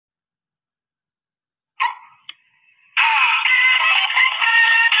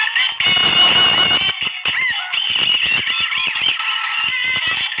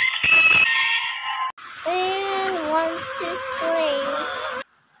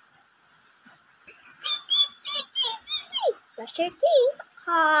your teeth.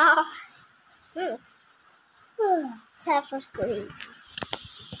 Time for sleep.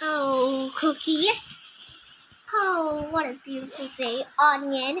 Oh, Cookie. Oh, what a beautiful day.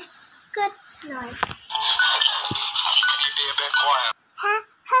 Onion. Good night. Can you be a bit quiet? Ha,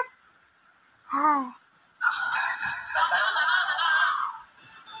 ha, ha.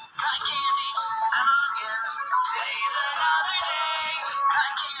 Cotton candy and onion. Today's another day.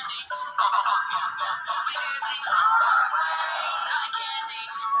 Cotton candy. We do things our way. Cotton candy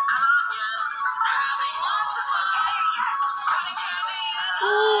and onion. Having lots of fun. Cotton candy and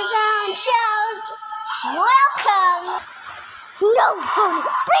Mephone shows. Welcome. No, Pony.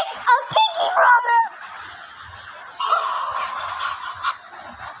 Break a pinky promise.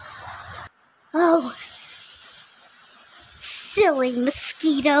 Oh, silly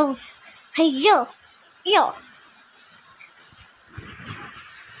mosquito. Hey, yo.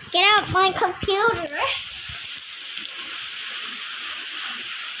 Get out my computer.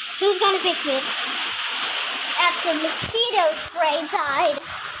 Who's gonna fix it? After mosquito spray died.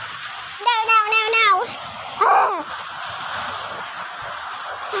 No.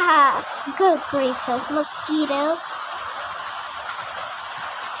 Good grief of mosquito.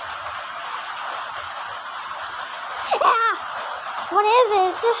 What is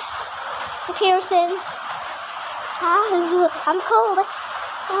it? Pearson. I'm cold.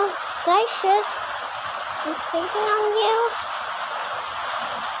 Gracious. I'm thinking on you.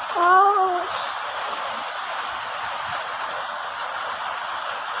 Oh.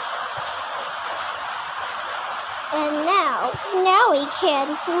 And now we can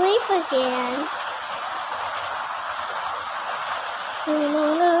sleep again.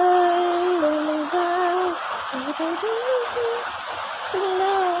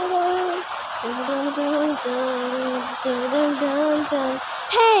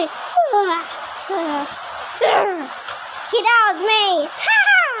 Hey! Get out of me!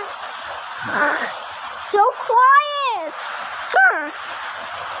 So quiet!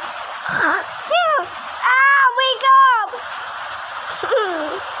 Wake up!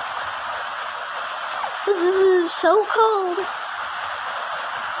 This is so cold.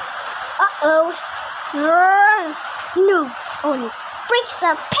 Uh-oh. No. Only breaks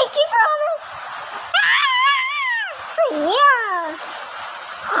the pinky promise. Yeah.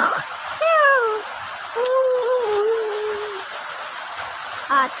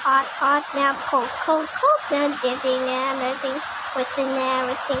 Hot. Now cold. Now dizzy. Now everything. What's in there?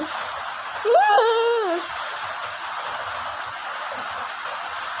 Everything.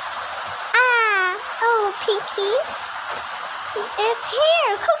 Oh, Pinky. It's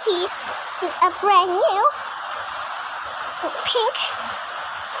here, Cookie. A brand new pink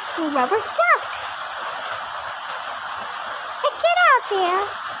rubber duck. Get out there.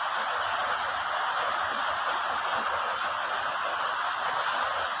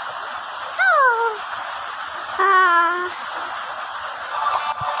 Oh.